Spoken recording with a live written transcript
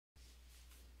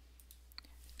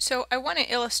So I want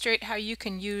to illustrate how you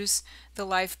can use the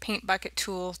Live Paint Bucket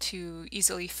tool to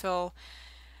easily fill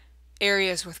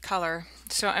areas with color.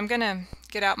 So I'm going to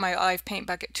get out my Live Paint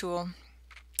Bucket tool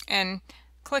and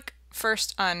click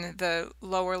first on the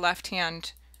lower left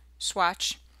hand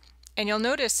swatch, and you'll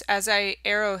notice as I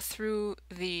arrow through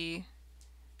the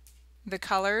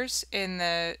colors in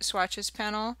the swatches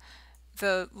panel,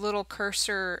 the little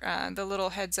cursor, the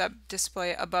little heads up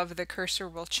display above the cursor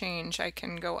will change. I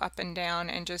can go up and down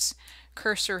and just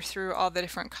cursor through all the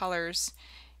different colors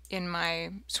in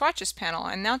my swatches panel,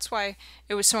 and that's why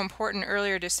it was so important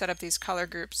earlier to set up these color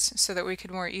groups so that we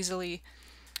could more easily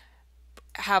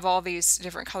have all these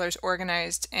different colors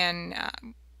organized and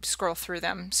scroll through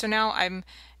them. So now I'm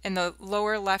in the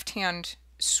lower left hand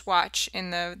swatch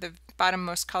in the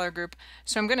bottommost color group.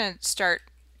 So I'm going to start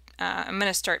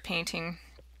painting.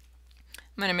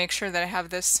 I'm going to make sure that I have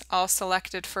this all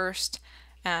selected first,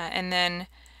 and then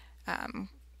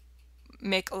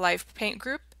make a live paint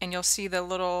group, and you'll see the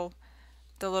little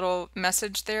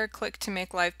message there, click to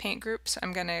make live paint group. So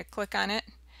I'm going to click on it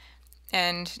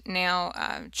and now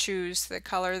choose the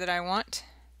color that I want,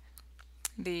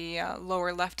 the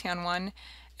lower left hand one,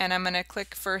 and I'm going to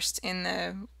click first in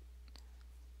the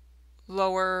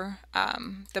lower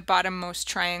the bottommost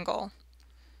triangle,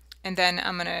 and then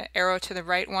I'm going to arrow to the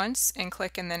right once and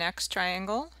click in the next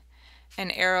triangle,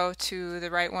 and arrow to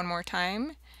the right one more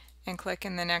time and click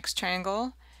in the next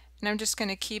triangle, and I'm just going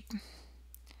to keep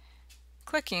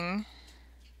clicking.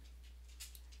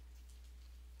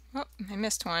 Oh, I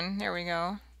missed one. There we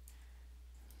go.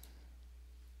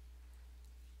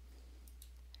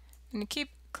 I'm going to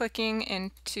keep clicking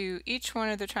into each one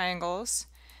of the triangles,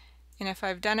 and if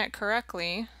I've done it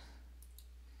correctly,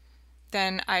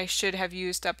 then I should have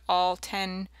used up all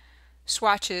 10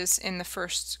 swatches in the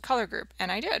first color group, and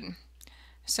I did.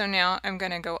 So now I'm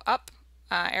going to go up,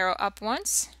 arrow up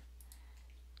once,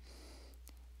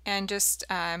 and just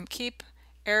keep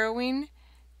arrowing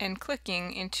and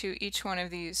clicking into each one of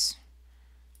these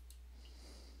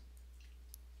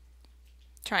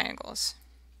triangles.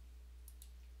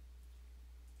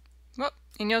 Whoop,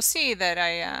 and you'll see that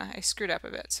I screwed up a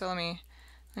bit. So let me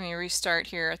restart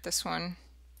here at this one.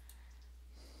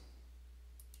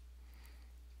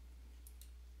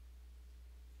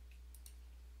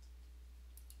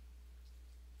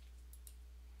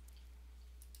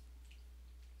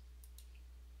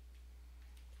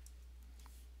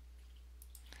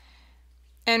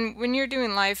 And when you're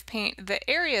doing live paint, the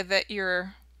area that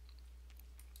you're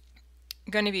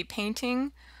going to be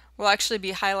painting will actually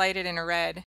be highlighted in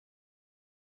red.